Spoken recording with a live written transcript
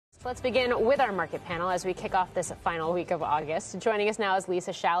Let's begin with our market panel as we kick off this final week of August. Joining us now is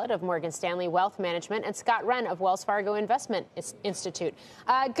Lisa Shallot of Morgan Stanley Wealth Management and Scott Wren of Wells Fargo Investment Institute.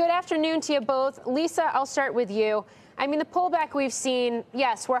 Good afternoon to you both. Lisa, I'll start with you. I mean, the pullback we've seen,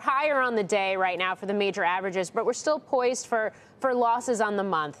 yes, we're higher on the day right now for the major averages, but we're still poised for losses on the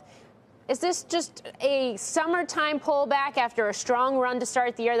month. Is this just a summertime pullback after a strong run to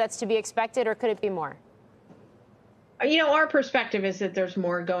start the year that's to be expected, or could it be more? You know, our perspective is that there's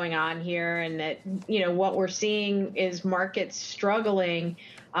more going on here, and that, what we're seeing is markets struggling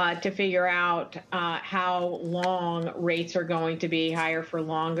to figure out how long rates are going to be higher for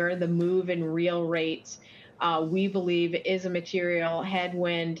longer. The move in real rates, we believe, is a material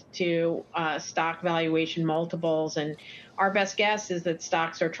headwind to stock valuation multiples. And our best guess is that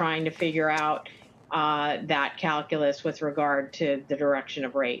stocks are trying to figure out that calculus with regard to the direction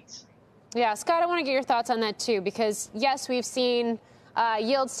of rates. Yeah, Scott, I want to get your thoughts on that, too, because, yes, we've seen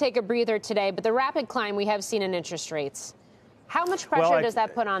yields take a breather today, but the rapid climb we have seen in interest rates. How much pressure does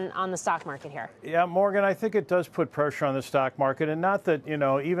that put on the stock market here? Yeah, Morgan, I think it does put pressure on the stock market. And not that,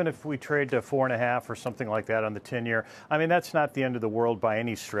 even if we trade to 4.5 or something like that on the 10-year, I mean, that's not the end of the world by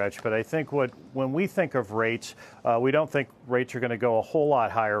any stretch. But I think when we think of rates, we don't think rates are going to go a whole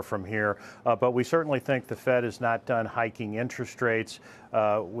lot higher from here. But we certainly think the Fed is not done hiking interest rates.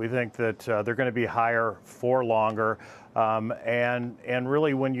 We think that they're going to be higher for longer. And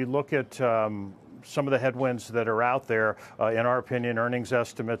really, when you look at some of the headwinds that are out there, in our opinion, earnings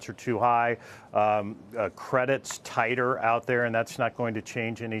estimates are too high. Credit's tighter out there, and that's not going to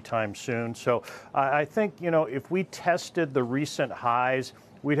change anytime soon. So I think, if we tested the recent highs,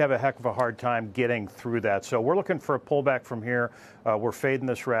 we'd have a heck of a hard time getting through that. So we're looking for a pullback from here. We're fading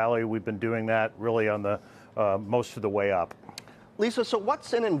this rally. We've been doing that really on the most of the way up. Lisa, so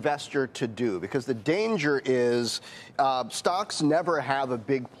what's an investor to do? Because the danger is stocks never have a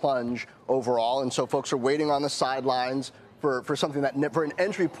big plunge overall, and so folks are waiting on the sidelines for something for an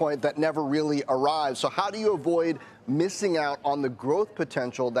entry point that never really arrives. So how do you avoid missing out on the growth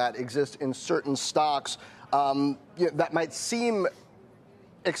potential that exists in certain stocks that might seem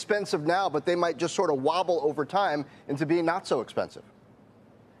expensive now, but they might just sort of wobble over time into being not so expensive?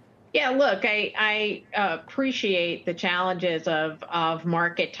 Yeah, look, I appreciate the challenges of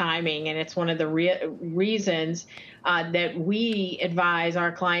market timing, and it's one of the reasons that we advise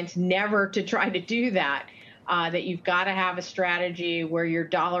our clients never to try to do that, that you've got to have a strategy where you're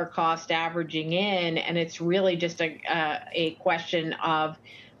dollar cost averaging in, and it's really just a question of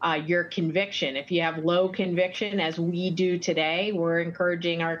your conviction. If you have low conviction, as we do today, we're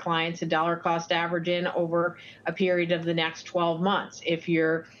encouraging our clients to dollar cost average in over a period of the next 12 months. If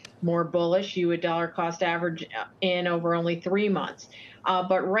you're more bullish, you would dollar cost average in over only 3 months.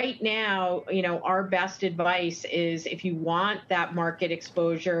 But right now, our best advice is, if you want that market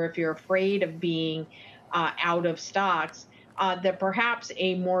exposure, if you're afraid of being out of stocks, that perhaps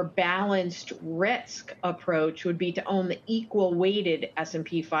a more balanced risk approach would be to own the equal weighted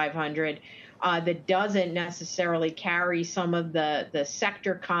S&P 500 that doesn't necessarily carry some of the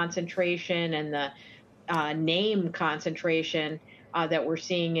sector concentration and the name concentration that we're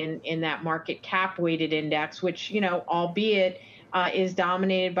seeing in that market cap weighted index, which, albeit is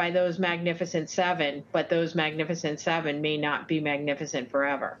dominated by those Magnificent Seven, but those Magnificent Seven may not be magnificent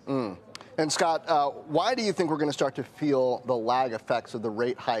forever. And Scott, why do you think we're going to start to feel the lag effects of the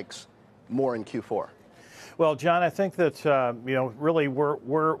rate hikes more in Q4? Well, John, I think that, really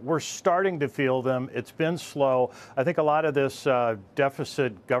we're starting to feel them. It's been slow. I think a lot of this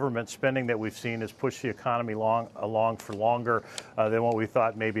deficit government spending that we've seen has pushed the economy along for longer than what we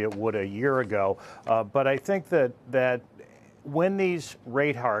thought maybe it would a year ago. But I think that when these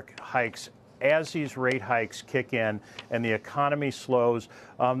rate hikes, as these rate hikes kick in and the economy slows,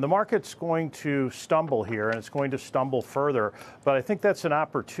 the market's going to stumble here, and it's going to stumble further. But I think that's an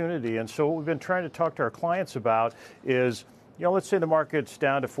opportunity. And so what we've been trying to talk to our clients about is, let's say the market's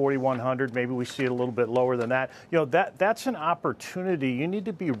down to 4,100. Maybe we see it a little bit lower than that. That's an opportunity. You need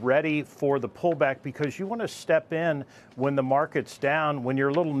to be ready for the pullback, because you want to step in when the market's down, when you're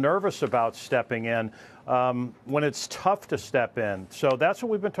a little nervous about stepping in, when it's tough to step in. So that's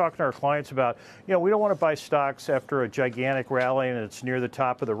what we've been talking to our clients about. We don't want to buy stocks after a gigantic rally and it's near the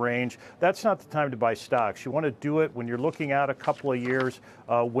top of the range. That's not the time to buy stocks. You want to do it when you're looking out a couple of years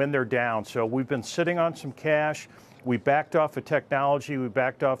when they're down. So we've been sitting on some cash. We backed off of technology. We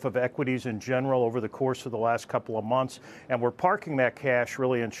backed off of equities in general over the course of the last couple of months. And we're parking that cash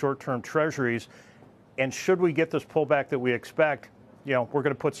really in short-term treasuries. And should we get this pullback that we expect, we're going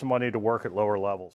to put some money to work at lower levels.